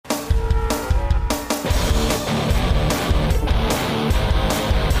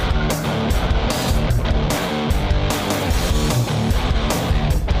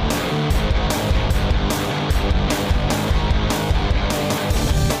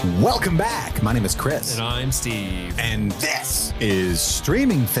Welcome back. My name is Chris. And I'm Steve. And this is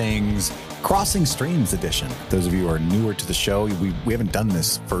Streaming Things Crossing Streams Edition. Those of you who are newer to the show, we haven't done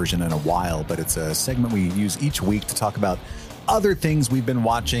this version in a while, but it's a segment we use each week to talk about other things we've been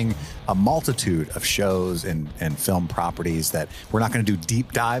watching, a multitude of shows and film properties that we're not going to do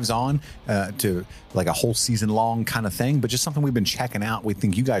deep dives on to like a whole season long kind of thing, but just something we've been checking out. We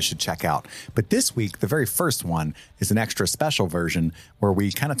think you guys should check out. But this week, the very first one is an extra special version where we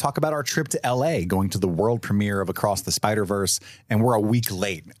kind of talk about our trip to LA, going to the world premiere of Across the Spider-Verse. And we're a week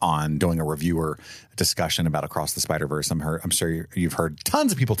late on doing a reviewer discussion about Across the Spider-Verse. I'm sure you've heard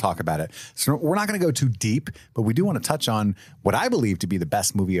tons of people talk about it. So we're not going to go too deep, but we do want to touch on what I believe to be the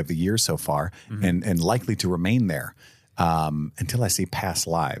best movie of the year so far, and likely to remain there until I see Past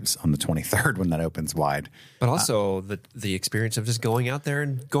Lives on the 23rd when that opens wide. But also the experience of just going out there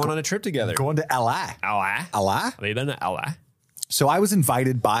and going on a trip together. Going to LA. LA? Have you been to LA? So I was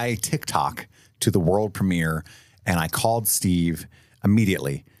invited by TikTok to the world premiere, and I called Steve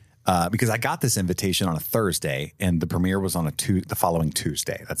immediately because I got this invitation on a Thursday, and the premiere was on the following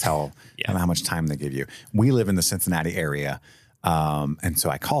Tuesday. That's how much time they give you. We live in the Cincinnati area, and so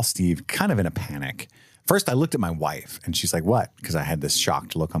I call Steve kind of in a panic. First, I looked at my wife, and she's like, "What?" Because I had this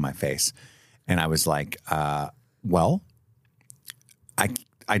shocked look on my face, and I was like, "Well,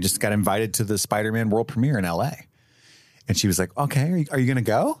 I just got invited to the Spider-Man world premiere in LA," and she was like, "Okay, are you going to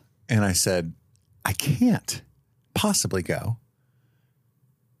go?" And I said, "I can't possibly go,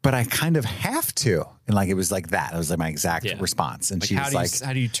 but I kind of have to." And like, it was like that. It was like my exact response. And like, she was like,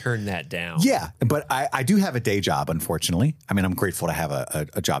 how do you turn that down? Yeah. But I do have a day job, unfortunately. I mean, I'm grateful to have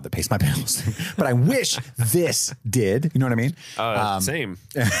a job that pays my bills, but I wish this did, you know what I mean? Same.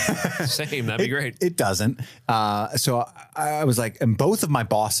 Same. That'd be great. It doesn't. So I was like, and both of my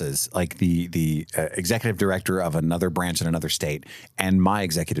bosses, like the executive director of another branch in another state and my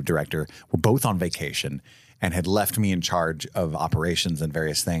executive director, were both on vacation and had left me in charge of operations and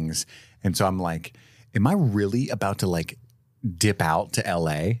various things. And so I'm like, am I really about to like dip out to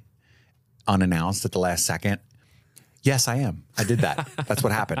LA unannounced at the last second? Yes, I am. I did that. That's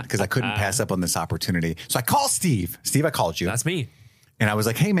what happened because I couldn't pass up on this opportunity. So I called Steve. Steve, I called you. That's me. And I was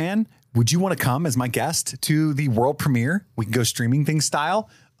like, hey, man, would you want to come as my guest to the world premiere? We can go Streaming Things style.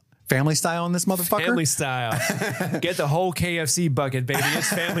 Family style on this motherfucker? Family style. Get the whole KFC bucket, baby.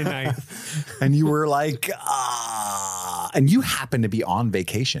 It's family night. And you were like, and you happened to be on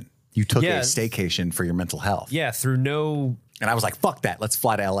vacation. You took a staycation for your mental health. Yeah, through no... And I was like, fuck that. Let's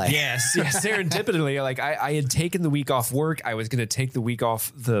fly to LA. Yes, serendipitously. Like I had taken the week off work. I was going to take the week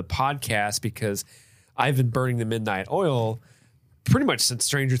off the podcast because I've been burning the midnight oil pretty much since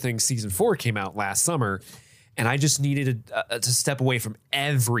Stranger Things season 4 came out last summer. And I just needed to step away from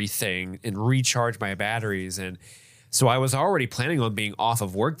everything and recharge my batteries. And so I was already planning on being off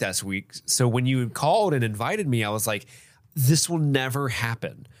of work this week. So when you called and invited me, I was like, this will never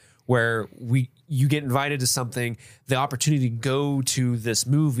happen. Where you get invited to something, the opportunity to go to this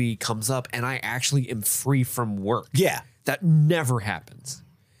movie comes up, and I actually am free from work. Yeah. That never happens.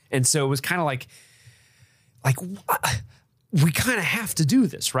 And so it was kind of like we kind of have to do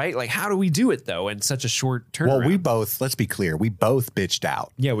this, right? Like, how do we do it, though, in such a short turnaround? Well, let's be clear, we both bitched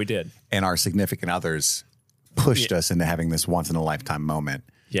out. Yeah, we did. And our significant others pushed us into having this once-in-a-lifetime moment.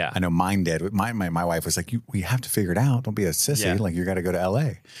 Yeah. I know mine did. My wife was like, we have to figure it out. Don't be a sissy. Yeah. Like, you got to go to LA.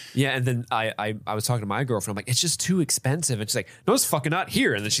 Yeah, and then I was talking to my girlfriend. I'm like, it's just too expensive. And she's like, no, it's fucking not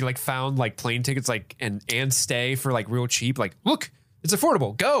here. And then she like found like plane tickets like and stay for like real cheap. Like, look, it's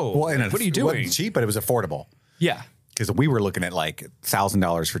affordable. Go. Well, and what are you doing? It wasn't cheap, but it was affordable. Yeah. Because we were looking at like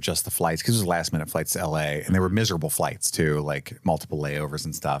 $1,000 for just the flights because it was last minute flights to LA. And they were miserable flights too, like multiple layovers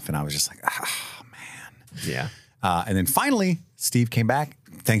and stuff. And I was just like, man. Yeah. And then finally, Steve came back,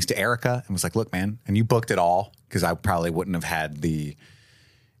 thanks to Erica, and was like, look, man, and you booked it all because I probably wouldn't have had the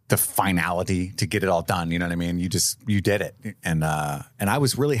finality to get it all done. You know what I mean? You did it. And I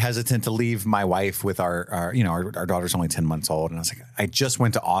was really hesitant to leave my wife with our daughter's only 10 months old. And I was like, I just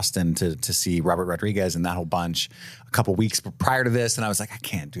went to Austin to see Robert Rodriguez and that whole bunch a couple weeks prior to this. And I was like, I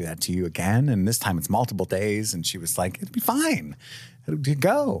can't do that to you again. And this time it's multiple days. And she was like, it'll be fine.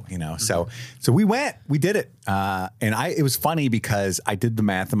 Go, you know. So we went, we did it. And it was funny because I did the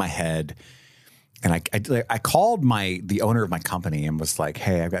math in my head. And I called the owner of my company and was like,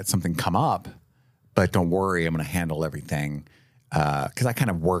 hey, I've got something come up, but don't worry, I'm going to handle everything. Because I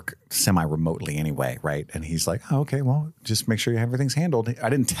kind of work semi-remotely anyway, right? And he's like, oh, okay, well, just make sure everything's handled. I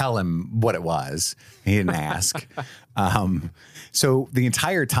didn't tell him what it was. He didn't ask. So the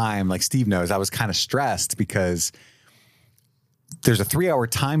entire time, like Steve knows, I was kind of stressed because there's a 3-hour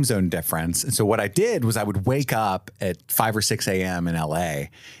time zone difference. And so what I did was I would wake up at 5 or 6 a.m. in LA,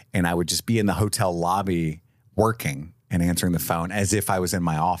 and I would just be in the hotel lobby working and answering the phone as if I was in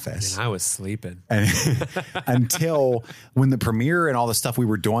my office. And I was sleeping. And until when the premiere and all the stuff we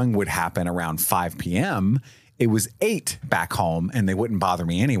were doing would happen around 5 p.m., it was 8 back home, and they wouldn't bother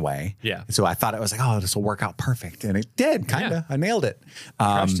me anyway. Yeah. So I thought it was like, oh, this will work out perfect. And it did, kind of. Yeah. I nailed it.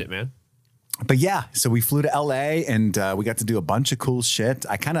 Crushed it, man. But yeah, so we flew to LA, and we got to do a bunch of cool shit.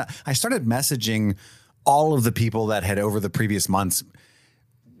 I started messaging all of the people that had over the previous months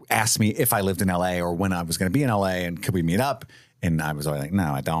asked me if I lived in LA or when I was going to be in LA and could we meet up? And I was always like,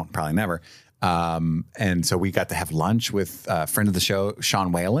 no, I don't, probably never. And so we got to have lunch with a friend of the show,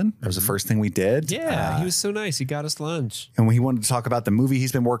 Sean Whalen. That was the first thing we did. Yeah, he was so nice. He got us lunch. And he wanted to talk about the movie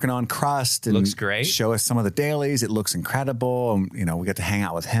he's been working on, Crust. And looks great. Show us some of the dailies. It looks incredible. And, you know, we got to hang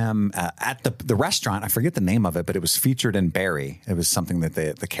out with him at the restaurant. I forget the name of it, but it was featured in Barry. It was something that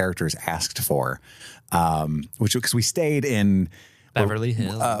the characters asked for, because we stayed in Beverly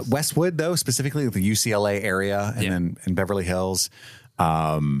Hills. Westwood, though, specifically the UCLA area, and then in Beverly Hills.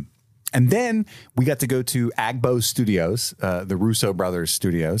 And then we got to go to Agbo Studios, the Russo brothers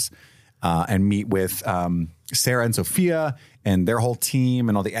studios, and meet with Sarah and Sophia and their whole team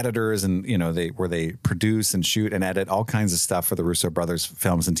and all the editors, and you know where they produce and shoot and edit all kinds of stuff for the Russo brothers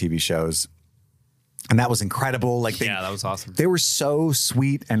films and TV shows. And that was incredible. Like that was awesome. They were so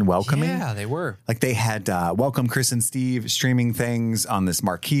sweet and welcoming. Yeah, they were. Like they had Welcome Chris and Steve streaming things on this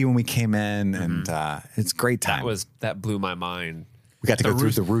marquee when we came in, and it's a great time. That blew my mind. We got to go through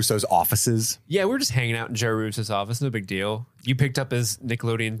the Russo's offices. Yeah, we were just hanging out in Joe Russo's office. No big deal. You picked up his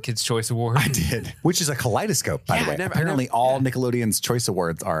Nickelodeon Kids' Choice Award. I did, which is a kaleidoscope, by the way. Apparently, all Nickelodeon's Choice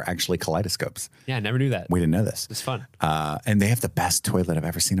Awards are actually kaleidoscopes. Yeah, I never knew that. We didn't know this. It's fun. And they have the best toilet I've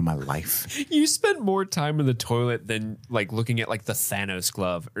ever seen in my life. You spent more time in the toilet than like looking at like the Thanos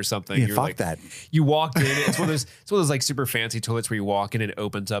glove or something. Yeah, You're fuck like, that. You walked in. It's one of those like super fancy toilets where you walk in and it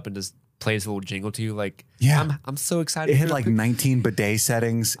opens up and just plays a little jingle to you. Like, yeah, I'm so excited. It had like 19 bidet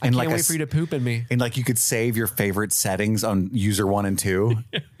settings. I can't wait for you to poop in me. And like you could save your favorite settings on user 1 and 2.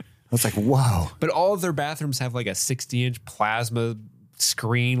 I was like, whoa. But all of their bathrooms have like a 60-inch plasma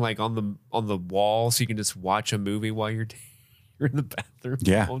screen like on the wall, so you can just watch a movie while you're in the bathroom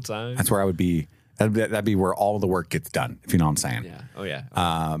the whole time. That's where I would be. That'd be where all the work gets done, if you know what I'm saying. Yeah. Oh,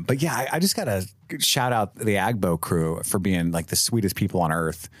 yeah. But yeah, I just got to shout out the Agbo crew for being like the sweetest people on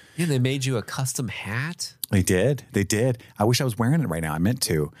earth. Yeah, they made you a custom hat. They did. I wish I was wearing it right now. I meant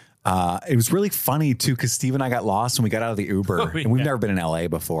to. It was really funny too, because Steve and I got lost when we got out of the Uber, and we've never been in LA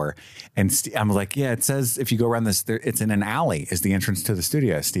before. And I'm like, yeah, it says if you go around this, it's in an alley is the entrance to the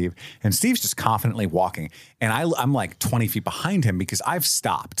studio, Steve. And Steve's just confidently walking, and I'm like 20 feet behind him because I've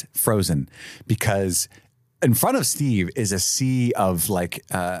stopped, frozen, because in front of Steve is a sea of like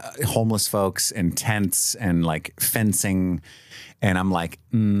homeless folks and tents and like fencing, and I'm like,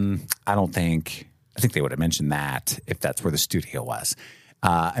 I think they would have mentioned that if that's where the studio was.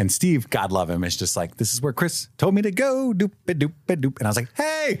 And Steve, God love him, is just like, this is where Chris told me to go. Doop, doop, doop. And I was like,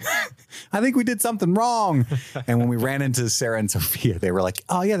 hey, I think we did something wrong. And when we ran into Sarah and Sophia, they were like,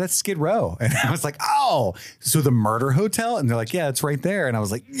 oh, yeah, that's Skid Row. And I was like, oh, so the murder hotel? And they're like, yeah, it's right there. And I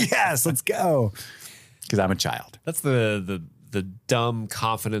was like, yes, let's go. Because I'm a child. That's the dumb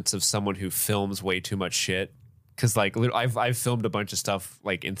confidence of someone who films way too much shit. Because like I've filmed a bunch of stuff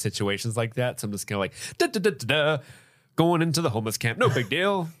like in situations like that. So I'm just kind of like, da-da-da-da-da. Going into the homeless camp. No big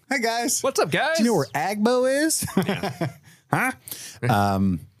deal. Hey, guys. What's up, guys? Do you know where Agbo is? Yeah. Huh?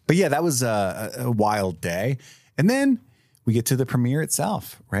 But yeah, that was a wild day. And then we get to the premiere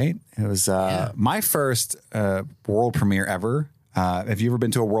itself, right? It was my first world premiere ever. Have you ever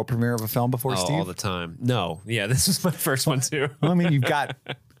been to a world premiere of a film before, Steve? All the time. No. Yeah, this was my first one, too. Well, I mean, you've got,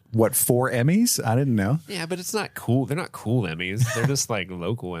 4 Emmys? I didn't know. Yeah, but it's not cool. They're not cool Emmys. They're just like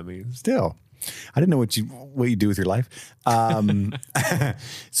local Emmys. Still. I didn't know what you do with your life.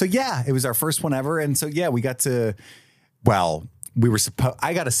 So yeah, it was our first one ever. And so, yeah, we got to,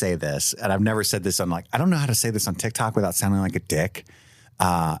 I got to say this, and I've never said this on I don't know how to say this on TikTok without sounding like a dick.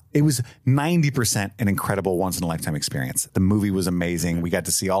 It was 90% an incredible once in a lifetime experience. The movie was amazing. We got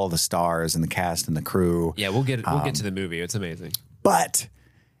to see all of the stars and the cast and the crew. Yeah, we'll get to the movie. It's amazing. But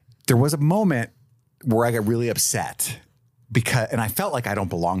there was a moment where I got really upset. And I felt like I don't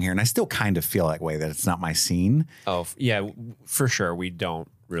belong here. And I still kind of feel that way, that it's not my scene. Oh, yeah, for sure. We don't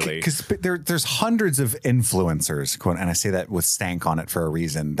really. Because there's hundreds of influencers, quote, and I say that with stank on it for a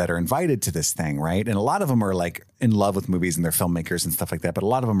reason, that are invited to this thing, right? And a lot of them are like in love with movies and they're filmmakers and stuff like that, but a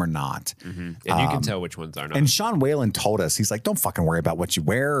lot of them are not. And you can tell which ones are not. And Sean Whalen told us, he's like, don't fucking worry about what you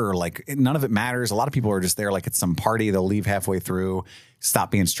wear, or like none of it matters. A lot of people are just there like it's some party. They'll leave halfway through,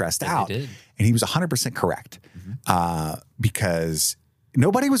 stop being stressed out. did. And he was 100% correct because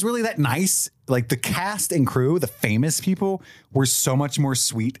nobody was really that nice. Like the cast and crew, the famous people were so much more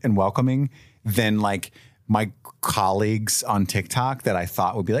sweet and welcoming than like my colleagues on TikTok that I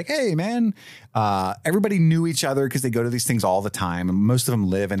thought would be like, hey, man, everybody knew each other because they go to these things all the time. And most of them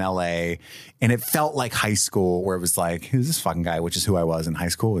live in LA. And it felt like high school where it was like, who's this fucking guy? Which is who I was in high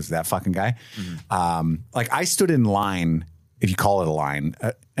school, was that fucking guy. Like I stood in line, if you call it a line.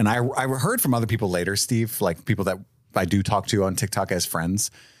 And I heard from other people later, Steve, like people that I do talk to on TikTok as friends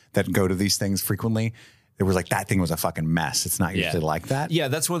that go to these things frequently. It was like, that thing was a fucking mess. It's not usually like that. Yeah,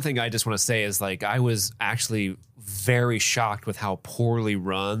 that's one thing I just want to say is like I was actually very shocked with how poorly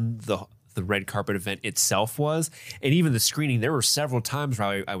run the red carpet event itself was. And even the screening, there were several times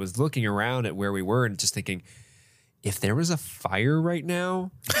where I was looking around at where we were and just thinking, if there was a fire right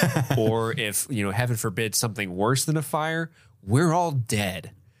now, or if, you know, heaven forbid, something worse than a fire, we're all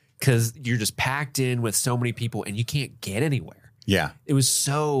dead because you're just packed in with so many people and you can't get anywhere. Yeah. There were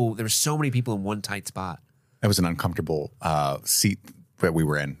so many people in one tight spot. It was an uncomfortable seat that we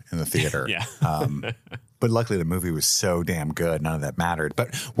were in the theater. Yeah. But luckily the movie was so damn good. None of that mattered.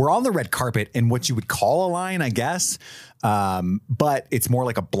 But we're on the red carpet in what you would call a line, I guess. But it's more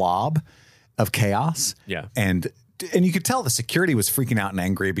like a blob of chaos. Yeah. And you could tell the security was freaking out and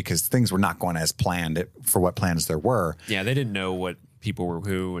angry because things were not going as planned for what plans there were. Yeah, they didn't know what people were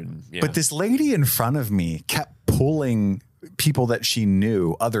who. And yeah. But this lady in front of me kept pulling people that she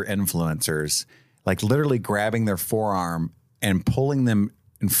knew, other influencers, like literally grabbing their forearm and pulling them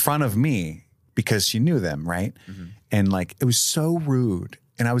in front of me because she knew them, right? And like, it was so rude.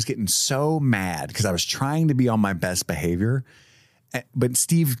 And I was getting so mad because I was trying to be on my best behavior. But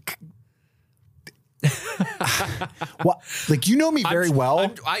Steve... Well, like, you know me very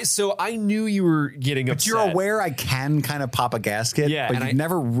well. So I knew you were getting upset. But you're aware I can kind of pop a gasket, Yeah, but and you've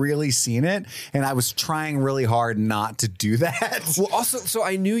never really seen it. And I was trying really hard not to do that. Well, also, so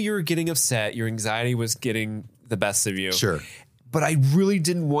I knew you were getting upset. Your anxiety was getting the best of you. Sure. But I really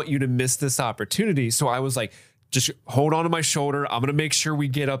didn't want you to miss this opportunity. So I was like, just hold on to my shoulder. I'm going to make sure we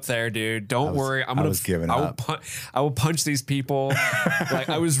get up there, dude. Don't worry. I was giving up. I will punch these people. Like,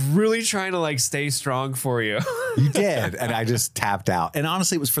 I was really trying to like stay strong for you. You did. And I just tapped out. And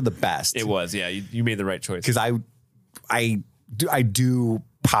honestly, it was for the best. It was. Yeah. You made the right choice. Because I do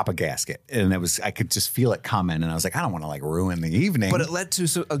pop a gasket, and I could just feel it coming. And I was like, I don't want to like ruin the evening. But it led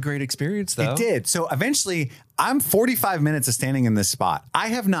to a great experience though. It did. So eventually I'm 45 minutes of standing in this spot. I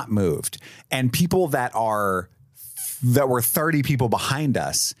have not moved. And people that were 30 people behind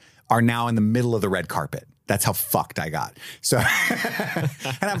us are now in the middle of the red carpet. That's how fucked I got. So,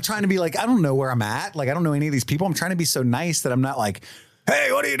 and I'm trying to be like, I don't know where I'm at. Like, I don't know any of these people. I'm trying to be so nice that I'm not like,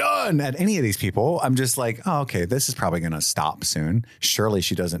 hey, what are you doing at any of these people? I'm just like, oh, okay, this is probably going to stop soon. Surely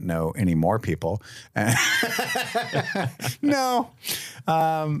she doesn't know any more people. No.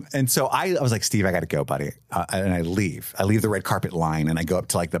 And so I was like, Steve, I got to go, buddy. And I leave the red carpet line and I go up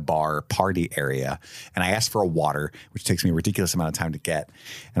to like the bar party area and I ask for a water, which takes me a ridiculous amount of time to get.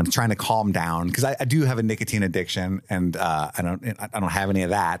 And I'm trying to calm down because I do have a nicotine addiction and I don't have any of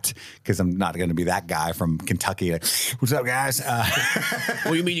that because I'm not going to be that guy from Kentucky. Like, what's up, guys?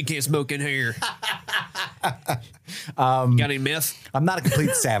 What do you mean you can't smoke in here? Got any meth? I'm not a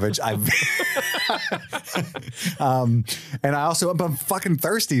complete savage. And I'm fucking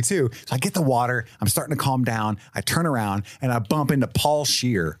thirsty too. So I get the water. I'm starting to calm down. I turn around and I bump into Paul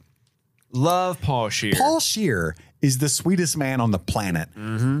Scheer. Love Paul Scheer. Paul Scheer is the sweetest man on the planet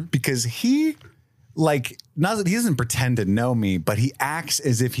because he doesn't pretend to know me, but he acts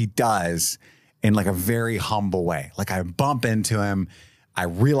as if he does in like a very humble way. Like I bump into him. I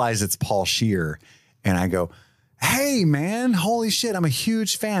realize it's Paul Scheer and I go, hey man, holy shit. I'm a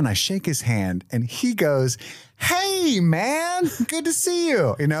huge fan. I shake his hand and he goes, hey man, good to see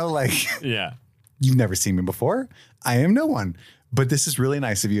you. You know, like, yeah, you've never seen me before. I am no one, but this is really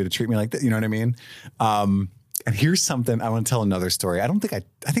nice of you to treat me like that. You know what I mean? And here's something I want to tell another story. I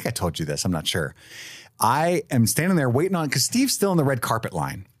think I told you this. I'm not sure. I am standing there waiting on, cause Steve's still in the red carpet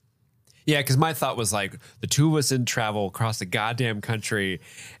line. Yeah, because my thought was like the two of us in travel across the goddamn country,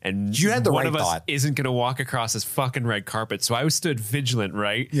 and you had the one right of us thought. Isn't going to walk across this fucking red carpet. So I stood vigilant,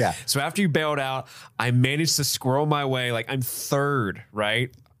 right? Yeah. So after you bailed out, I managed to squirrel my way. Like I'm third,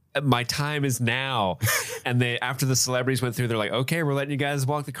 right? my time is now. And they, after the celebrities went through, they're like, okay, we're letting you guys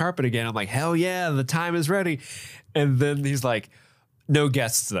walk the carpet again. I'm like, hell yeah, the time is ready. And then he's like, no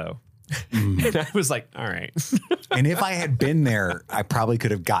guests though. And I was like, all right. And if I had been there, I probably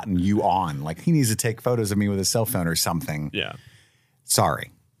could have gotten you on. Like, he needs to take photos of me with a cell phone or something. Yeah.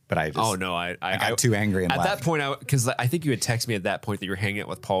 Sorry. But I just, I got too angry and at left. that point. Because I think you had texted me at that point that you were hanging out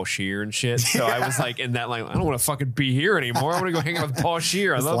with Paul Scheer and shit. So I was like, in that line, I don't want to fucking be here anymore. I want to go hang out with Paul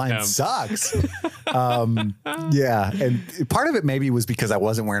Scheer. I This love line him. sucks. Yeah. And part of it maybe was because I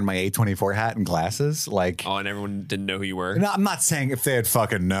wasn't wearing my A24 hat and glasses. Like, Oh, and everyone didn't know who you were. no, I'm not saying if they had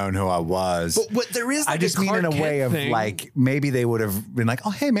fucking known who I was. But what there is, I just mean in a way of like, maybe they would have been like,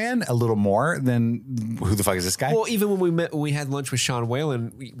 oh, hey, man, a little more than who the fuck is this guy? Well, even when we had lunch with Sean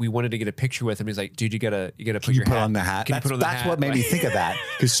Whalen, we wanted to get a picture with him. He's like, dude, you gotta put your put hat on the hat. Can you put on the That's hat? what made me think of that.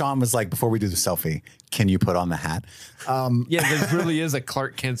 Because Sean was like, before we do the selfie, can you put on the hat? Yeah, there really is a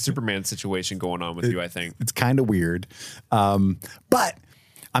Clark Kent Superman situation going on with you, I think. It's kind of weird. But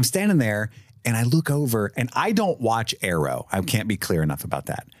I'm standing there and I look over and I don't watch Arrow. I can't be clear enough about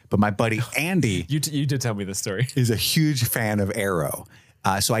that. But my buddy Andy You did tell me this story. is a huge fan of Arrow.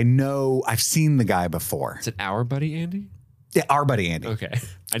 So I know I've seen the guy before. Is it our buddy Andy? Yeah, our buddy Andy. Okay.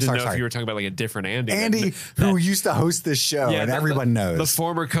 I didn't know if you were talking about like a different Andy. Andy, who used to host this show, and everyone knows. The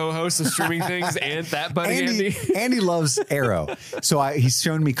former co-host of Streaming Things and that buddy Andy. Andy loves Arrow. So he's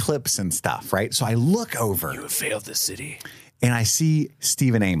shown me clips and stuff, right? So I look over. You have failed the city. And I see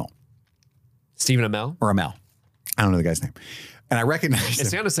Stephen Amell. Stephen Amell? Or Amell. I don't know the guy's name. And I recognize him. It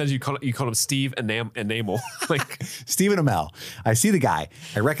sounded says you call him Steve Enamel. Like Stephen Amell. I see the guy.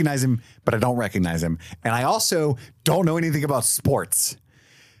 I recognize him, but I don't recognize him. And I also don't know anything about sports.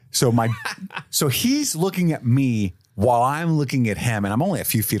 So so he's looking at me while I'm looking at him, and I'm only a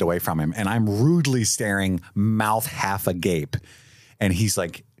few feet away from him, and I'm rudely staring, mouth half agape. And he's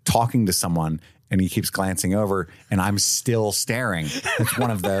like talking to someone, and he keeps glancing over, and I'm still staring. It's one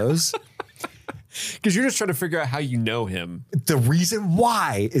of those. because you're just trying to figure out how you know him. The reason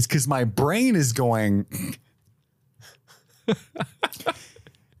why is because my brain is going,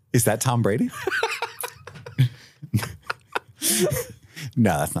 is that Tom Brady?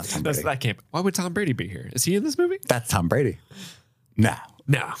 No, that's not Tom Brady. That can't. Why would Tom Brady be here? Is he in this movie? That's Tom Brady. No.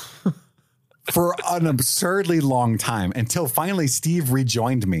 No. For an absurdly long time until finally Steve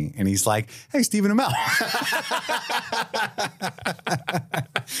rejoined me and he's like, hey, Stephen Amell.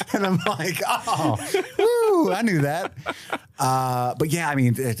 And I'm like, oh, woo, I knew that. But yeah, I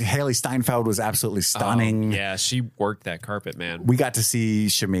mean, Haley Steinfeld was absolutely stunning. Yeah, she worked that carpet, man. We got to see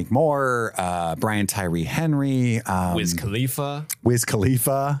Shamik Moore, Brian Tyree Henry, Wiz Khalifa. Wiz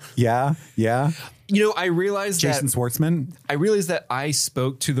Khalifa. Yeah, yeah. You know, I realized Jason Schwartzman. I realized that I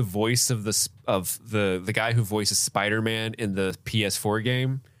spoke to the voice of the guy who voices Spider-Man in the PS4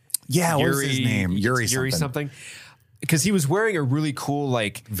 game. Yeah, what was his name? Yuri something. Because he was wearing a really cool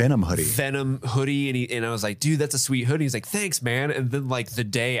like Venom hoodie, and I was like, dude, that's a sweet hoodie. He's like, thanks, man. And then like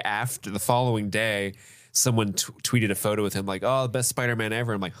the following day, someone tweeted a photo with him like, oh, the best Spider-Man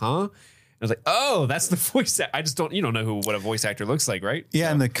ever. I'm like, huh? I was like, oh, that's the voice. You don't know what a voice actor looks like, right? Yeah,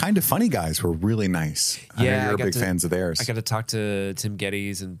 so. And the Kind of Funny guys were really nice. I know you're big fans of theirs. I got to talk to Tim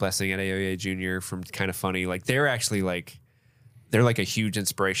Geddes and Blessing Adeoye Jr. from Kind of Funny. Like they're actually they're like a huge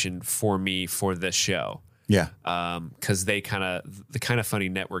inspiration for me for this show. Yeah. Because the Kind of Funny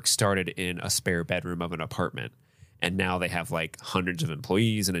network started in a spare bedroom of an apartment, and now they have like hundreds of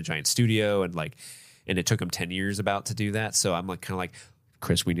employees and a giant studio, and it took them 10 years about to do that. So I'm like kind of like,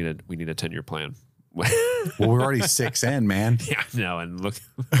 Chris, we need a 10-year plan. Well, we're already 6 in, man. Yeah, no, and look,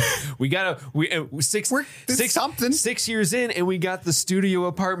 we're 6 years in, and we got the studio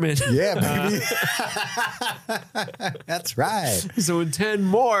apartment. Yeah, baby. That's right. So in 10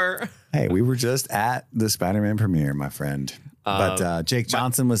 more. Hey, we were just at the Spider-Man premiere, my friend. But Jake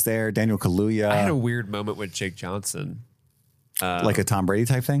Johnson was there, Daniel Kaluuya. I had a weird moment with Jake Johnson. Like a Tom Brady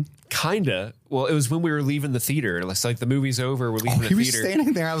type thing? Kinda. Well, it was when we were leaving the theater. It's like the movie's over. We're leaving the theater. He was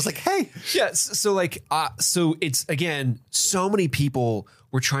standing there. I was like, hey. Yeah. So it's, again, so many people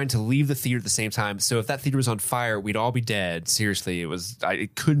were trying to leave the theater at the same time. So if that theater was on fire, we'd all be dead. Seriously,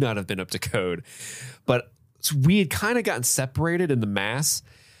 it could not have been up to code. But we had kind of gotten separated in the mass.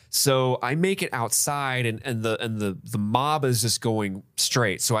 So I make it outside and the mob is just going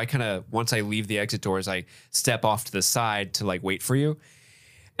straight. So I kind of, once I leave the exit doors, I step off to the side to like wait for you.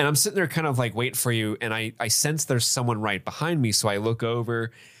 And I'm sitting there kind of like waiting for you. And I sense there's someone right behind me. So I look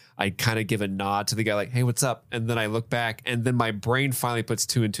over, I kind of give a nod to the guy like, hey, what's up? And then I look back and then my brain finally puts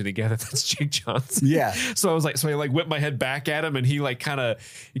 2 and 2 together. That's Jake Johnson. Yeah. So I whip my head back at him and he kind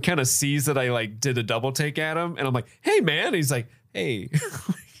of sees that I like did a double take at him. And I'm like, hey man. And he's like, hey.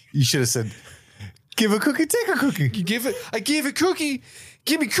 You should have said, give a cookie, take a cookie. I gave a cookie.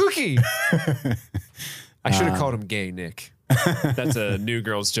 Give me cookie. I should have called him gay, Nick. That's a New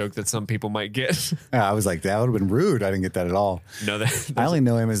Girls joke that some people might get. I was like, that would have been rude. I didn't get that at all. No, I only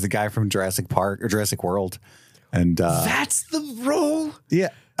know him as the guy from Jurassic Park or Jurassic World. And that's the role. Yeah.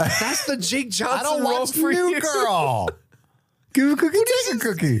 That's the Jake Johnson I don't role watch for New you. Girl. Give a cookie, take a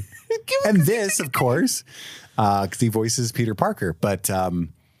cookie. And this, of course, because he voices Peter Parker. But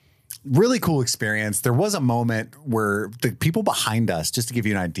really cool experience. There was a moment where the people behind us, just to give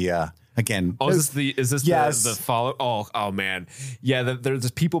you an idea, again. Oh, is this yes. the follow? Oh man. Yeah, there's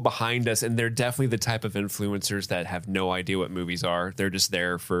people behind us, and they're definitely the type of influencers that have no idea what movies are. They're just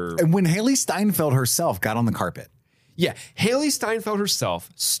there for. And when Haley Steinfeld herself got on the carpet. Yeah, Haley Steinfeld herself,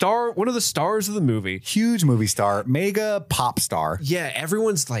 one of the stars of the movie. Huge movie star, mega pop star. Yeah,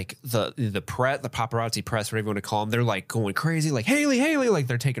 everyone's like the paparazzi press, whatever you want to call them. They're like going crazy, like Haley, like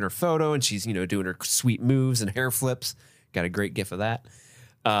they're taking her photo, and she's doing her sweet moves and hair flips. Got a great gif of that.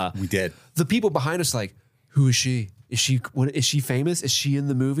 We did. The people behind us like, who is she? Is she famous? Is she in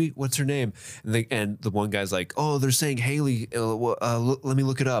the movie? What's her name? And the one guy's like, oh, they're saying Haley. Let me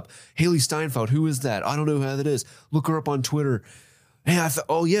look it up. Haley Steinfeld. Who is that? I don't know who that is. Look her up on Twitter. Hey,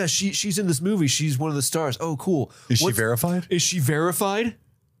 oh yeah, she's in this movie. She's one of the stars. Oh, cool. Is she verified? Is she verified?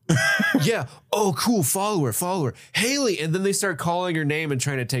 Yeah. Oh, cool. Follow her. Haley. And then they start calling her name and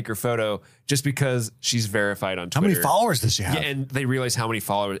trying to take her photo just because she's verified on Twitter. How many followers does she have? Yeah, and they realize how many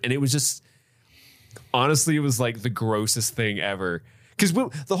followers. And it was just, honestly, it was like the grossest thing ever. Because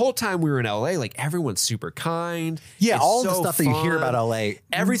the whole time we were in LA, like everyone's super kind. Yeah, It's all so the stuff that you hear about LA,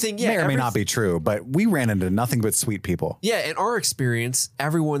 everything, may or may not be true, but we ran into nothing but sweet people. Yeah, in our experience,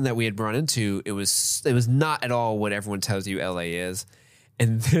 everyone that we had run into, it was not at all what everyone tells you LA is.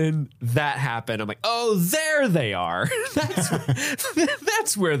 And then that happened. I'm like, oh, there they are.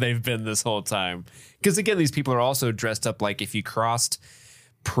 That's where they've been this whole time. Because again, these people are also dressed up like if you crossed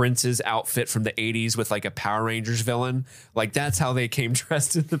Prince's outfit from the 80s with like a Power Rangers villain. Like that's how they came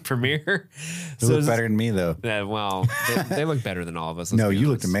dressed in the premiere. They look better than me, though. Well, they look better than all of us. No, you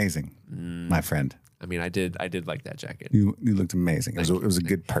looked amazing, my friend. I mean, I did like that jacket. You looked amazing. It was a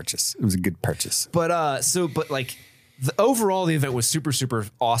good purchase. It was a good purchase. But like overall, the event was super, super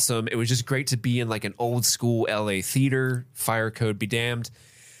awesome. It was just great to be in like an old school LA theater. Fire Code be damned.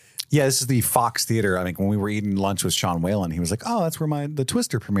 Yeah, this is the Fox Theater. I mean, when we were eating lunch with Sean Whalen, he was like, "Oh, that's where the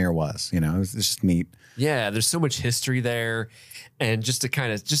Twister premiere was." It was just neat. Yeah, there's so much history there, and just to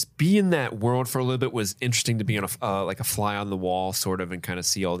kind of just be in that world for a little bit was interesting. To be on like a fly on the wall, sort of, and kind of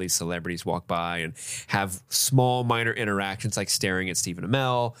see all these celebrities walk by and have small, minor interactions, like staring at Stephen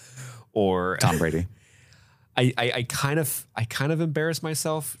Amell or Tom Brady. I kind of embarrassed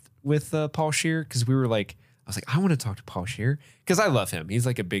myself with Paul Scheer because we were like. I was like, I want to talk to Paul Scheer because I love him. He's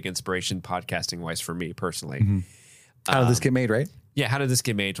like a big inspiration podcasting wise for me personally. Mm-hmm. How did this get made, right? Yeah, How Did This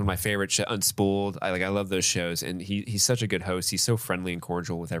Get Made? It's one of my favorite shows, Unspooled. I love those shows, and he's such a good host. He's so friendly and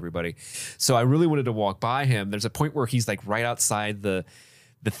cordial with everybody. So I really wanted to walk by him. There's a point where he's like right outside the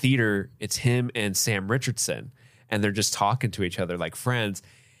theater. It's him and Sam Richardson, and they're just talking to each other like friends.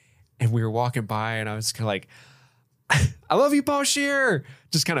 And we were walking by, and I was kind of like, I love you, Paul Scheer.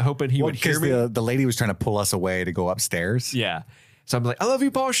 Just kind of hoping he would hear me. The lady was trying to pull us away to go upstairs. Yeah. So I'm like, I love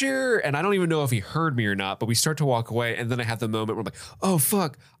you, Paul Scheer. And I don't even know if he heard me or not, but we start to walk away. And then I have the moment where I'm like, oh,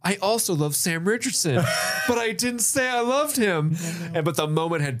 fuck. I also love Sam Richardson, but I didn't say I loved him. But the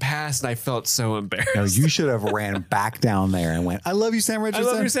moment had passed and I felt so embarrassed. No, you should have ran back down there and went, I love you, Sam Richardson.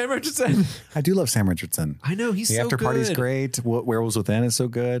 I love you, Sam Richardson. I do love Sam Richardson. I know. He's the so good. After Party's great. Werewolves Within is so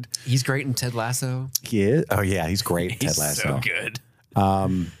good. He's great in Ted Lasso. He is? Oh, yeah. He's great in Ted He's Lasso. so good.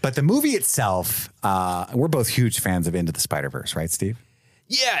 But the movie itself, we're both huge fans of Into the Spider-Verse, right, Steve?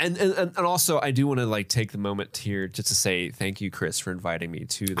 Yeah, and also I do want to like take the moment here just to say thank you, Chris, for inviting me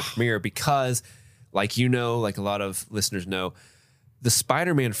to the premiere because, like like a lot of listeners know, the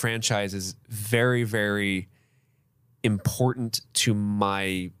Spider-Man franchise is very, very important to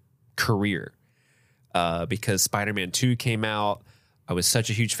my career because Spider-Man 2 came out. I was such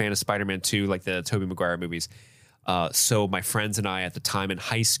a huge fan of Spider-Man 2, like the Tobey Maguire movies. So my friends and I at the time in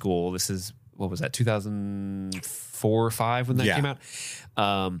high school, this is, what was that, 2004 or 5 when that came out?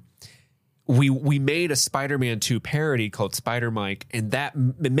 We made a Spider-Man 2 parody called Spider Mike, and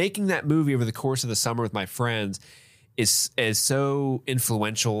making that movie over the course of the summer with my friends is so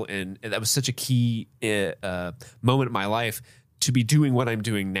influential, and that was such a key moment in my life to be doing what I'm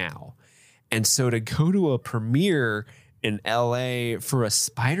doing now. And so to go to a premiere in LA for a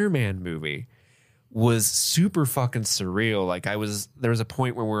Spider-Man movie was super fucking surreal. Like there was a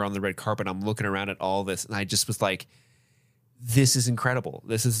point where we were on the red carpet, I'm looking around at all this, and I just was like, this is incredible.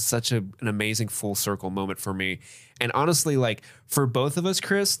 This is such an amazing full circle moment for me. And honestly, like for both of us,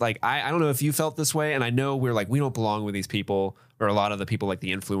 Chris, like I don't know if you felt this way. And I know we're like, we don't belong with these people, or a lot of the people like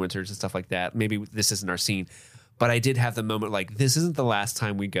the influencers and stuff like that. Maybe this isn't our scene, but I did have the moment like, this isn't the last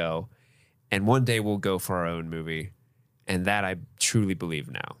time we go. And one day we'll go for our own movie. And that I truly believe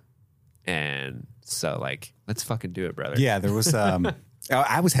now. And so like, let's fucking do it, brother. Yeah, there was,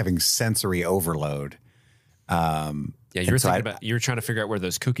 I was having sensory overload. Yeah, you were thinking about, you were trying to figure out where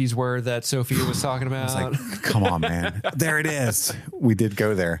those cookies were that Sophia was talking about. I was like, come on, man. There it is. We did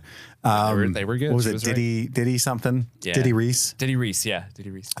go there. They were good. What was it? Diddy something? Yeah. Diddy Reese? Diddy Reese, yeah.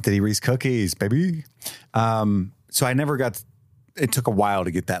 Diddy Reese. Diddy Reese cookies, baby. So I never got, it took a while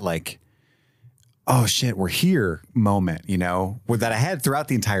to get that like, oh shit, we're here moment, you know, that I had throughout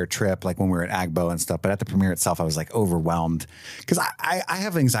the entire trip, like when we were at Agbo and stuff. But at the premiere itself, I was like overwhelmed because I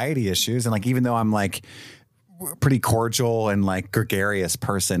have anxiety issues. And like, even though I'm like pretty cordial and like gregarious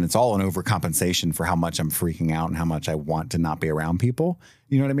person, it's all an overcompensation for how much I'm freaking out and how much I want to not be around people.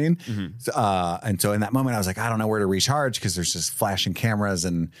 You know what I mean? Mm-hmm. And so in that moment, I was like, I don't know where to recharge because there's just flashing cameras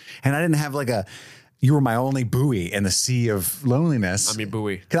and I didn't have like you were my only buoy in the sea of loneliness. I'm your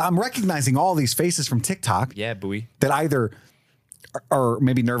buoy. Because I'm recognizing all these faces from TikTok. Yeah, buoy. That either are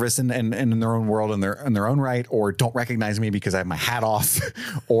maybe nervous and in their own world in their own right, or don't recognize me because I have my hat off,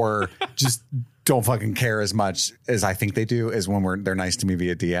 or just don't fucking care as much as I think they do as when they're nice to me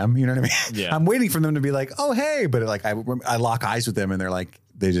via DM. You know what I mean? Yeah. I'm waiting for them to be like, oh, hey. But like I lock eyes with them and they're like,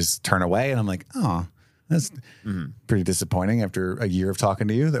 they just turn away. And I'm like, oh, that's pretty disappointing after a year of talking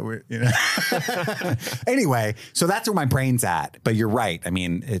to you that we're, you know. Anyway, so that's where my brain's at. But you're right. I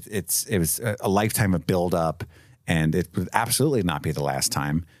mean, it was a lifetime of build up, and it would absolutely not be the last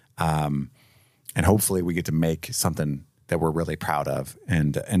time. And hopefully we get to make something that we're really proud of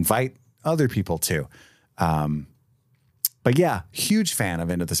and invite other people too. But yeah, huge fan of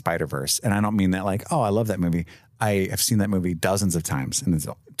Into the Spider-Verse. And I don't mean that like, oh, I love that movie. I have seen that movie dozens of times, and it's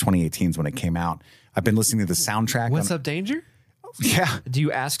 2018 is when it came out. I've been listening to the soundtrack. What's up, Danger? Yeah. Do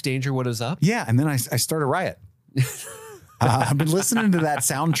you ask Danger what is up? Yeah. And then I start a riot. I've been listening to that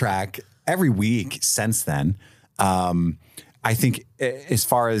soundtrack every week since then. I think as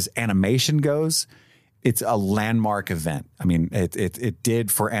far as animation goes, it's a landmark event. I mean, it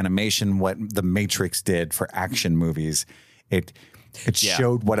did for animation what The Matrix did for action movies. It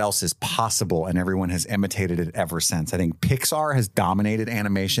showed what else is possible, and everyone has imitated it ever since. I think Pixar has dominated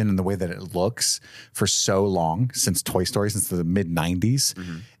animation in the way that it looks for so long, since Toy Story, since the mid 90s.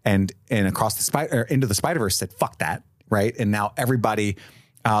 Mm-hmm. And Into the Spider-Verse said, fuck that, right? And now everybody,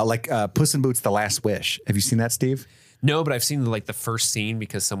 like Puss in Boots: The Last Wish. Have you seen that, Steve? No, but I've seen like the first scene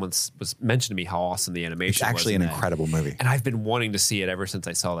because someone was mentioned to me how awesome the animation was. It's actually an incredible movie. And I've been wanting to see it ever since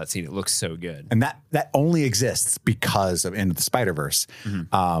I saw that scene. It looks so good. And that only exists because of Into the Spider-Verse.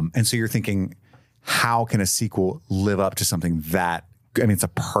 Mm-hmm. And so you're thinking, how can a sequel live up to something that, I mean, it's a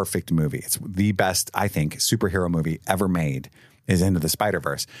perfect movie. It's the best, I think, superhero movie ever made is Into the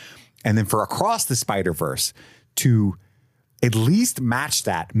Spider-Verse. And then for Across the Spider-Verse to at least match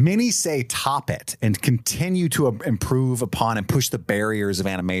that, many say top it, and continue to improve upon and push the barriers of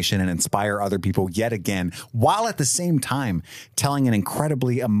animation and inspire other people yet again, while at the same time telling an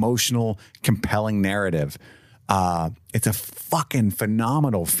incredibly emotional, compelling narrative. It's a fucking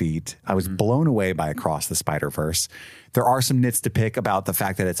phenomenal feat. I was blown away by Across the Spider-Verse. There are some nits to pick about the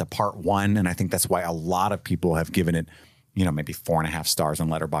fact that it's a part one, and I think that's why a lot of people have given it, you know, maybe 4.5 stars on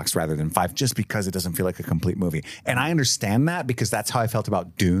Letterboxd rather than 5, just because it doesn't feel like a complete movie. And I understand that because that's how I felt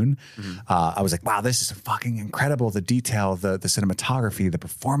about Dune. Mm-hmm. I was like, wow, this is fucking incredible. The detail, the cinematography, the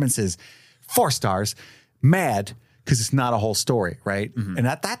performances, 4 stars. Mad because it's not a whole story, right? Mm-hmm. And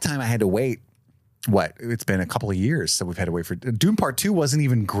at that time I had to wait. It's been a couple of years, so we've had to wait for Dune Part 2 wasn't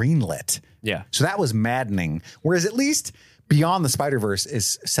even greenlit. Yeah. So that was maddening. Whereas at least Beyond the Spider-Verse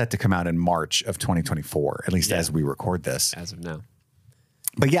is set to come out in March of 2024, at least as we record this. As of now.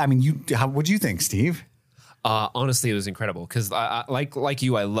 But yeah, I mean, what do you think, Steve? Honestly, it was incredible because like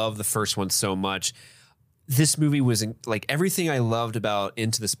you, I love the first one so much. This movie was like everything I loved about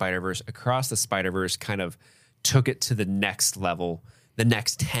Into the Spider-Verse, Across the Spider-Verse kind of took it to the next level, the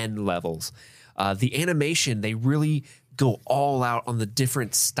next 10 levels. The animation, they really go all out on the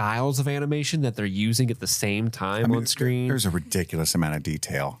different styles of animation that they're using at the same time on screen. There's a ridiculous amount of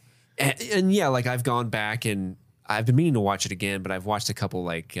detail. And yeah, like I've gone back and I've been meaning to watch it again, but I've watched a couple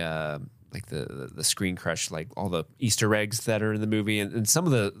like the Screen Crush, like all the Easter eggs that are in the movie, and some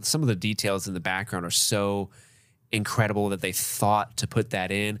of the details in the background are so incredible that they thought to put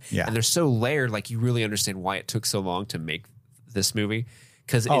that in. Yeah. And they're so layered, like you really understand why it took so long to make this movie.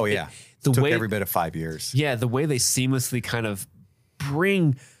 Because the Took way every bit of 5 years. yeah, the way they seamlessly kind of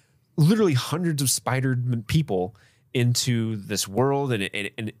bring literally hundreds of spider people into this world, and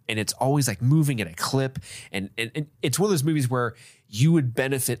it's always like moving at a clip, and it's one of those movies where you would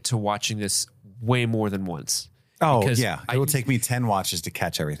benefit to watching this way more than once. Oh, Because yeah. It will take me 10 watches to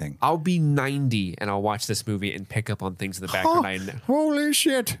catch everything. I'll be 90 and I'll watch this movie and pick up on things in the background. I know. Holy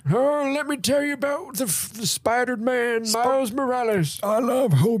shit. Oh, let me tell you about the Spider-Man, Miles Morales. I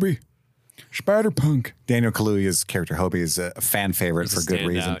love Hobie. Spider-Punk. Daniel Kaluuya's character Hobie is a fan favorite He's a for good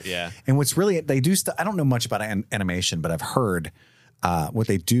reason. standout, yeah. And what's really, they do I don't know much about animation, but I've heard what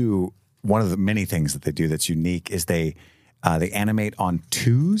they do. One of the many things that they do that's unique is they animate on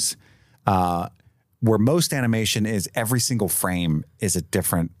twos, where most animation is every single frame is a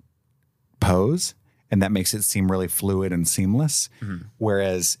different pose. And that makes it seem really fluid and seamless. Mm-hmm.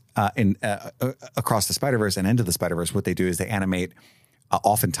 Whereas in Across the Spider-Verse and Into the Spider-Verse, what they do is they animate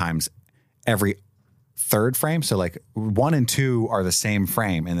oftentimes every third frame. So like 1 and 2 are the same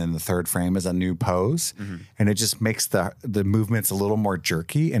frame, and then the third frame is a new pose. Mm-hmm. And it just makes the movements a little more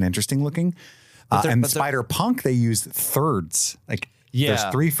jerky and interesting looking. And Spider-Punk, they use thirds. Like there's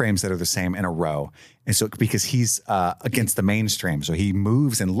 3 frames that are the same in a row. And so because he's against the mainstream, so he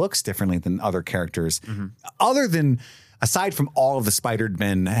moves and looks differently than other characters, aside from all of the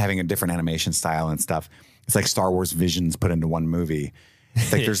Spider-Men having a different animation style and stuff. It's like Star Wars Visions put into one movie.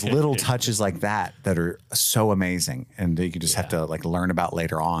 Like there's little touches like that are so amazing, and you just have to like learn about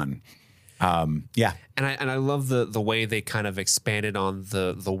later on. And I love the way they kind of expanded on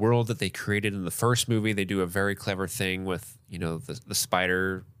the world that they created in the first movie. They do a very clever thing with the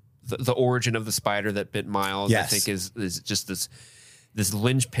spider, the origin of the spider that bit Miles. Yes. I think is just this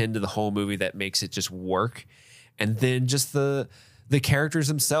linchpin to the whole movie that makes it just work, and then just the characters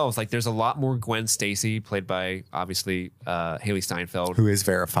themselves. Like there's a lot more Gwen Stacy, played by obviously Haley Steinfeld, who is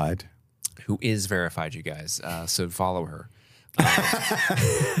verified, you guys. So follow her.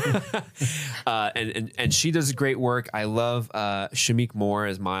 And she does great work. I love Shameik Moore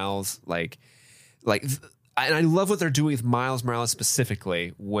as Miles. And I love what they're doing with Miles Morales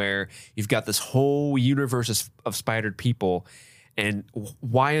specifically, where you've got this whole universe of spidered people. And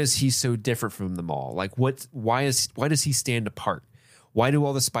why is he so different from them all? Like, why does he stand apart? Why do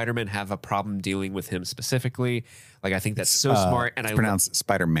all the Spider-Men have a problem dealing with him specifically? Like, I think that's so smart. And it's pronounced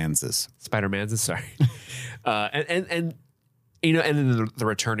Spider-Manses. Spider-Manses, sorry. And then the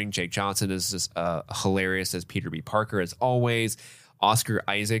returning Jake Johnson is just hilarious as Peter B. Parker as always. Oscar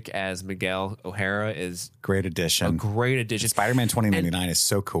Isaac as Miguel O'Hara is great addition. A great addition. Spider-Man 2099 is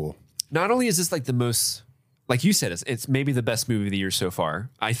so cool. Not only is this like the most, like you said, it's maybe the best movie of the year so far.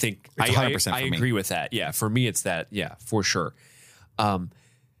 I think it's 100% I agree with that. Yeah, for me it's that. Yeah, for sure.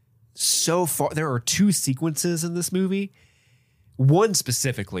 So far there are 2 sequences in this movie. One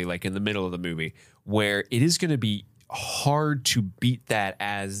specifically, like in the middle of the movie, where it is going to be hard to beat that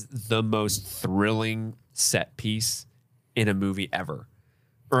as the most thrilling set piece in a movie ever,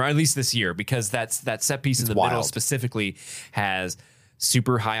 or at least this year, because that set piece in the middle specifically has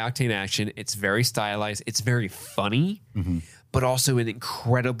super high octane action. It's very stylized. It's very funny, but also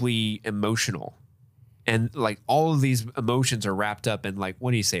incredibly emotional. And like all of these emotions are wrapped up in like, what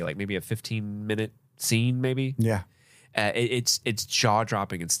do you say? Like maybe a 15-minute scene, maybe. Yeah. It's jaw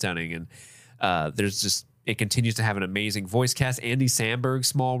dropping and stunning. And it continues to have an amazing voice cast. Andy Samberg's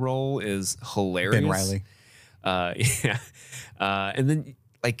small role is hilarious. Ben Reilly. And then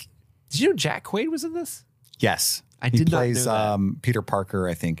like, did you know Jack Quaid was in this? Yes. He plays not know that. Peter Parker,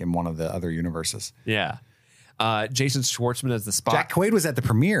 I think, in one of the other universes. Yeah. Jason Schwartzman as the Spot. Jack Quaid was at the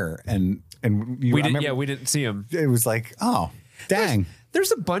premiere, and we didn't see him. It was like, oh, dang.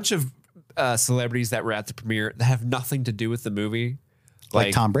 There's a bunch of celebrities that were at the premiere that have nothing to do with the movie.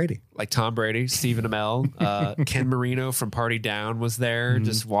 Like Tom Brady. Stephen Amell, Ken Marino from Party Down was there,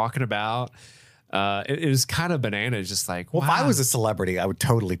 just walking about. It was kind of bananas, just like, well, wow. If I was a celebrity, I would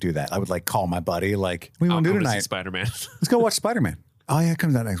totally do that. I would like call my buddy, like, what do you want to do tonight? Spider-Man. Let's go watch Spider-Man. Oh yeah, it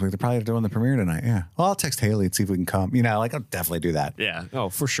comes out next week. They're probably doing the premiere tonight. Yeah. Well, I'll text Haley and see if we can come. I'll definitely do that. Yeah. Oh,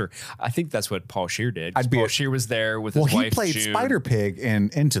 for sure. I think that's what Paul Scheer did. Paul Scheer was there with his wife. Well, he played June. Spider-Pig in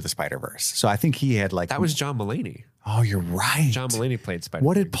Into the Spider-Verse. So I think he had like that was John Mulaney. Oh, you're right. John Mulaney played Spider-Man.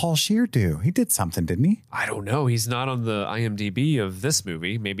 What did Paul Scheer do? He did something, didn't he? I don't know. He's not on the IMDb of this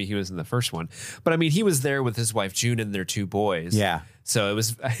movie. Maybe he was in the first one. But I mean, he was there with his wife June and their 2 boys. Yeah. So it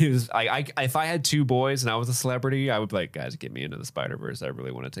was if I had 2 boys and I was a celebrity, I would be like, guys, get me into the Spider-Verse. I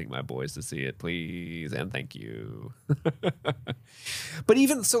really want to take my boys to see it, please. And thank you. But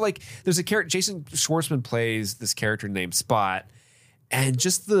even so, like, there's a character, Jason Schwartzman plays this character named Spot. And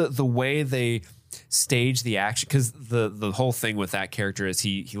just the way they stage the action, because the whole thing with that character is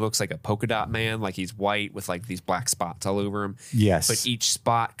he looks like a polka dot man, like he's white with like these black spots all over him. Yes. But each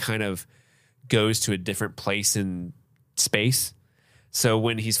spot kind of goes to a different place in space. So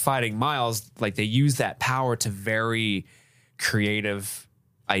when he's fighting Miles, like they use that power to very creative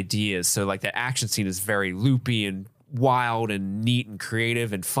ideas. So like the action scene is very loopy and wild and neat and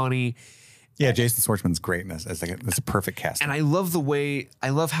creative and funny. Yeah, Jason Schwartzman's greatness. That's a perfect cast. And I love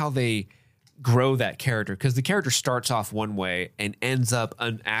how they grow that character, because the character starts off one way and ends up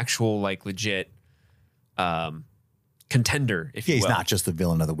an actual like legit contender. If you will. He's not just the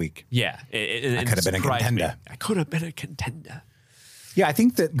villain of the week. Yeah, I could have been a contender. I could have been a contender. Yeah, I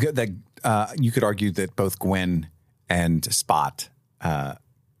think that you could argue that both Gwen and Spot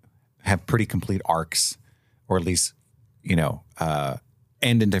have pretty complete arcs, or at least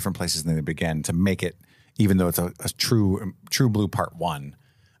end in different places than they begin, to make it, even though it's a true blue part one,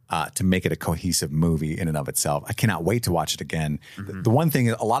 to make it a cohesive movie in and of itself. I cannot wait to watch it again. Mm-hmm. The one thing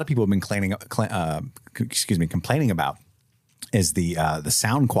a lot of people have been complaining about is the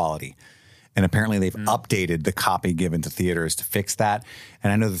sound quality. And apparently they've updated the copy given to theaters to fix that.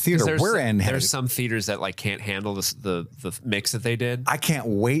 And I know the theater we're in, there's some theaters that like can't handle the mix that they did. I can't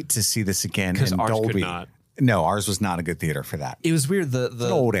wait to see this again in ours Dolby. Could not. No, ours was not a good theater for that. It was weird. It's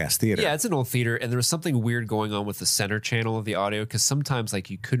an old ass theater. Yeah, it's an old theater, and there was something weird going on with the center channel of the audio, because sometimes like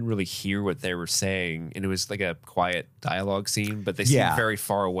you couldn't really hear what they were saying, and it was like a quiet dialogue scene, but they seemed very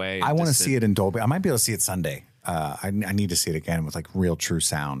far away. I want to see it in Dolby. I might be able to see it Sunday. I need to see it again with like real true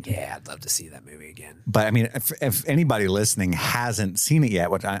sound. Yeah, I'd love to see that movie again. But I mean, if anybody listening hasn't seen it yet,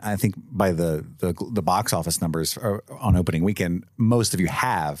 which I think by the box office numbers on opening weekend, most of you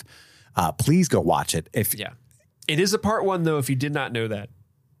have, please go watch it. It is a part one, though, if you did not know that.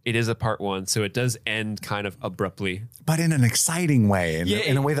 It is a part one, so it does end kind of abruptly. But in an exciting way,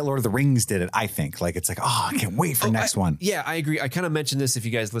 in a way that Lord of the Rings did it, I think. Like, it's like, I can't wait for next one. Yeah, I agree. I kind of mentioned this, if you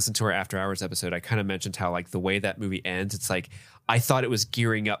guys listened to our After Hours episode, I kind of mentioned how, like, the way that movie ends, it's like, I thought it was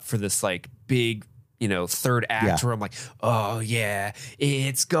gearing up for this, like, big, third act where I'm like, oh, yeah,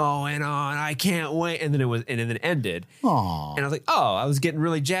 it's going on. I can't wait. And then and then it ended. Aww. And I was like, I was getting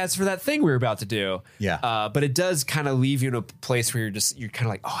really jazzed for that thing we were about to do. Yeah. But it does kind of leave you in a place where you're kind of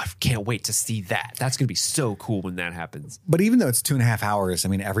like, I can't wait to see that. That's going to be so cool when that happens. But even though it's 2.5 hours, I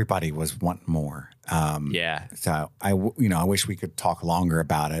mean, everybody was wanting more. Yeah. So I wish we could talk longer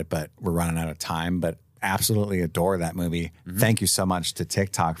about it, but we're running out of time. But absolutely adore that movie. Mm-hmm. Thank you so much to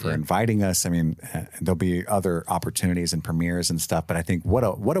TikTok for inviting us. I mean, there'll be other opportunities and premieres and stuff, but I think what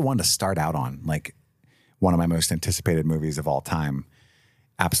a one to start out on, like one of my most anticipated movies of all time.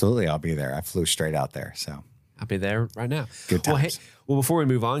 Absolutely, I'll be there. I flew straight out there, so I'll be there right now. Good times. Well, before we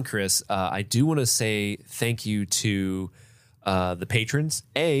move on, Chris, I do want to say thank you to the patrons.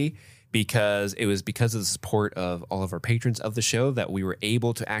 Because it was because of the support of all of our patrons of the show that we were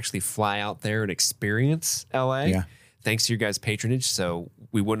able to actually fly out there and experience LA. Yeah. Thanks to your guys' patronage. So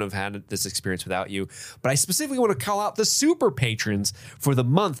we wouldn't have had this experience without you. But I specifically want to call out the super patrons for the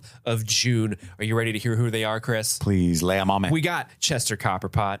month of June. Are you ready to hear who they are, Chris? Please lay them on me. We got Chester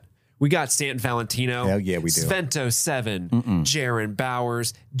Copperpot. We got Stanton Valentino. Hell yeah, we do. Svento7, Jaron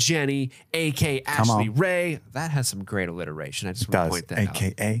Bowers, Jenny, A.K. Ashley Ray. That has some great alliteration. I just want to point that out.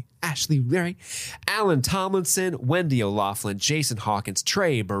 A.K.A. Ashley Ray, Alan Tomlinson, Wendy O'Laughlin, Jason Hawkins,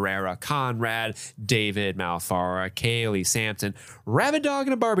 Trey Barrera, Conrad, David Malfara, Kaylee Sampson, Rabbit Dog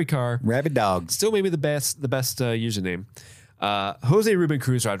and a Barbie Car. Rabbit Dog. Still maybe the best username. Jose Ruben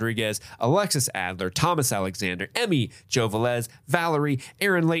Cruz Rodriguez, Alexis Adler, Thomas Alexander, Emmy, Joe Velez, Valerie,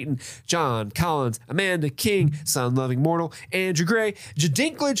 Aaron Layton, John Collins, Amanda King, Sun Loving Mortal, Andrew Gray,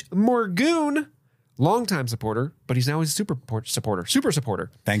 Jadinklage Morgoon, longtime supporter, but he's now a super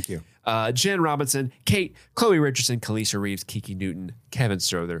supporter. Thank you. Jen Robinson, Kate, Chloe Richardson, Kalisha Reeves, Kiki Newton, Kevin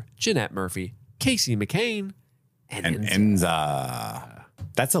Strother, Jeanette Murphy, Casey McCain, and Enza.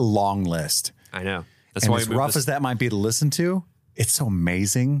 That's a long list. I know. That's why as rough as that might be to listen to, it's so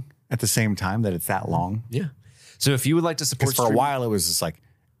amazing at the same time that it's that long. Yeah. So if you would like to support, for a while it was just like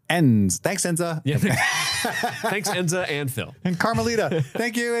Enz. Thanks, Enza. Yeah. Thanks, Enza and Phil and Carmelita.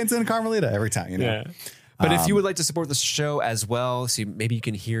 Thank you, Enza and Carmelita. Every time, Yeah. But if you would like to support the show as well, so maybe you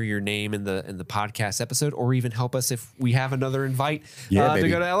can hear your name in the podcast episode, or even help us if we have another invite to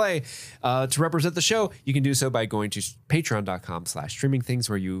go to LA to represent the show, you can do so by going to patreon.com/streamingthings,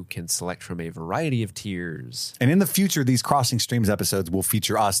 where you can select from a variety of tiers. And in the future, these Crossing Streams episodes will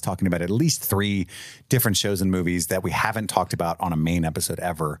feature us talking about at least 3 different shows and movies that we haven't talked about on a main episode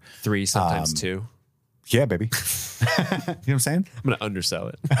ever. 3, sometimes 2. Yeah, baby. You know what I'm saying? I'm going to undersell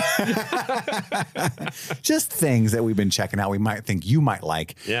it. Just things that we've been checking out we might think you might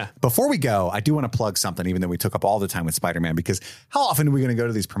like. Yeah. Before we go, I do want to plug something, even though we took up all the time with Spider-Man, because how often are we going to go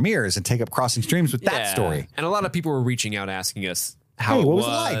to these premieres and take up Crossing Streams with that story? And a lot of people were reaching out asking us how Hey, it what was,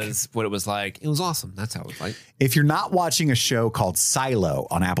 was what it was like. It was awesome. That's how it was like. If you're not watching a show called Silo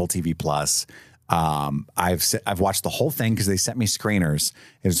on Apple TV Plus, I've watched the whole thing because they sent me screeners.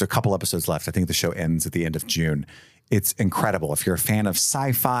 There's a couple episodes left. I think the show ends at the end of June. It's incredible. If you're a fan of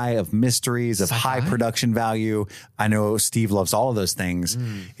sci-fi, of mysteries, of high production value, I know Steve loves all of those things.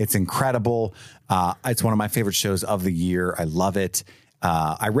 It's incredible. It's one of my favorite shows of the year. I love it.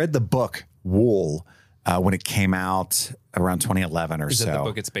 I read the book Wool when it came out around 2011 or so. Is that the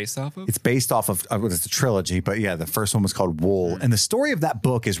book it's based off of? It's based off of it's a trilogy, but yeah, the first one was called Wool. And the story of that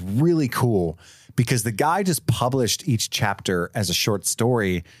book is really cool because the guy just published each chapter as a short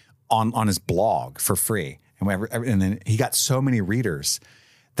story on his blog for free. And then he got so many readers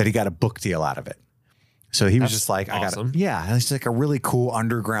that he got a book deal out of it. So he was just like, awesome. It's like a really cool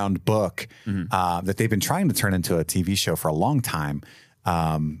underground book that they've been trying to turn into a TV show for a long time.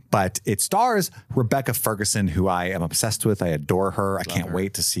 But it stars Rebecca Ferguson, who I am obsessed with. I adore her. I can't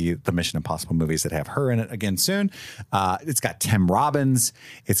wait to see the Mission Impossible movies that have her in it again soon. It's got Tim Robbins.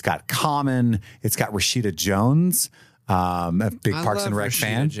 It's got Common. It's got Rashida Jones. A big Parks and Rec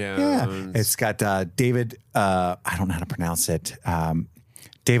fan. Jones. Yeah. It's got David, I don't know how to pronounce it.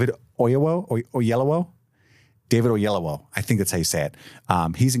 David Oyelowo. David Oyelowo. I think that's how you say it.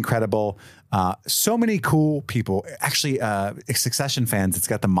 He's incredible. So many cool people. Actually, Succession fans, it's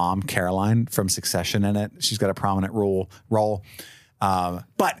got the mom, Caroline, from Succession in it. She's got a prominent role.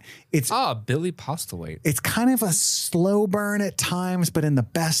 But it's Billy Postlethwaite. It's kind of a slow burn at times, but in the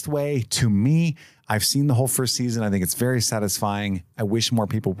best way to me. I've seen the whole first season. I think it's very satisfying. I wish more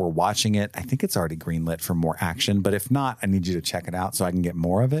people were watching it. I think it's already greenlit for more action, but if not, I need you to check it out so I can get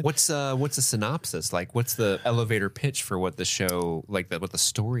more of it. What's a synopsis? Like, what's the elevator pitch for what the show, like what the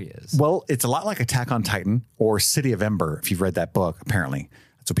story is? Well, it's a lot like Attack on Titan or City of Ember, if you've read that book, apparently.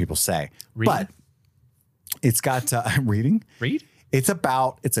 That's what people say. But it's got reading. Read? It's a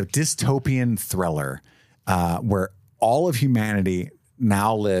dystopian thriller where all of humanity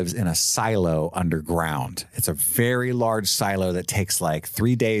now lives in a silo underground. It's a very large silo that takes like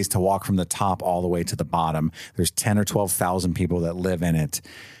 3 days to walk from the top all the way to the bottom. There's 10 or 12,000 people that live in it.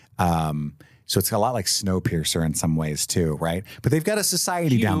 So it's a lot like Snowpiercer in some ways too, right? But they've got a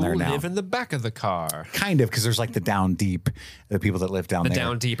society down there now. You live in the back of the car. Kind of, because there's like the down deep, the people that live down there. The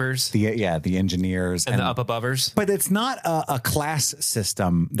down deepers. The engineers. And the up abovers. But it's not a class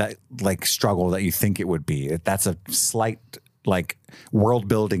system that like struggle that you think it would be. That's a slight like world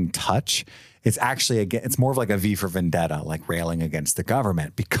building touch. It's actually, again, it's more of like a V for Vendetta, like railing against the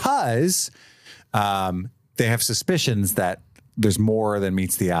government because they have suspicions that there's more than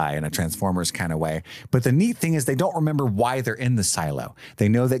meets the eye in a Transformers kind of way. But the neat thing is they don't remember why they're in the silo. They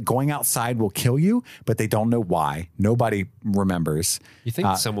know that going outside will kill you, but they don't know why. Nobody remembers. You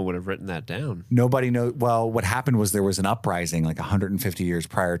think someone would have written that down? Nobody knows. Well, what happened was there was an uprising like 150 years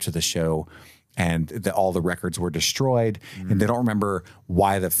prior to the show, and all the records were destroyed, and they don't remember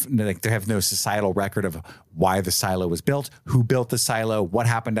why they have no societal record of why the silo was built, who built the silo, what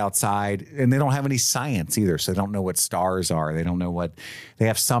happened outside, and they don't have any science either, so they don't know what stars are. They don't know they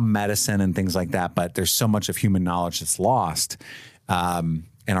have some medicine and things like that, but there's so much of human knowledge that's lost. And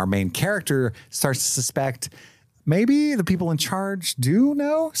our main character starts to suspect maybe the people in charge do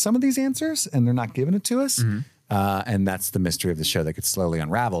know some of these answers, and they're not giving it to us. And that's the mystery of the show that gets slowly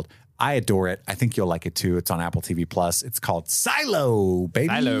unraveled. I adore it. I think you'll like it too. It's on Apple TV Plus. It's called Silo, baby.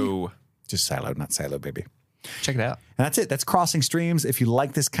 Silo. Just Silo, not Silo, baby. Check it out. And that's it. That's Crossing Streams. If you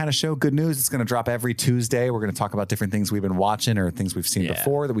like this kind of show, good news. It's going to drop every Tuesday. We're going to talk about different things we've been watching or things we've seen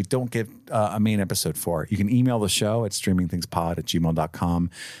before that we don't get a main episode for. You can email the show at streamingthingspod@gmail.com.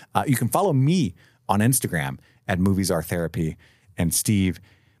 You can follow me on Instagram at MoviesAreTherapy and Steve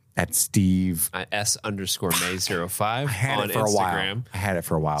at Steve S_May05 on Instagram. I had it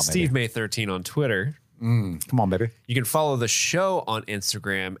for a while. Steve May 13 on Twitter. Come on, baby. You can follow the show on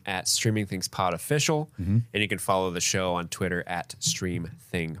Instagram at StreamingThingsPodOfficial, and you can follow the show on Twitter at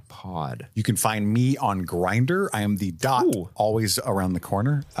StreamThingPod. You can find me on Grindr. I am the dot always around the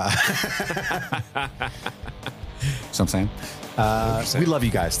corner. So I'm saying, we love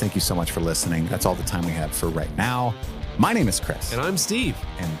you guys. Thank you so much for listening. That's all the time we have for right now. My name is Chris. And I'm Steve.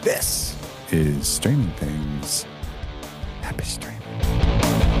 And this is Streaming Things. Happy streaming.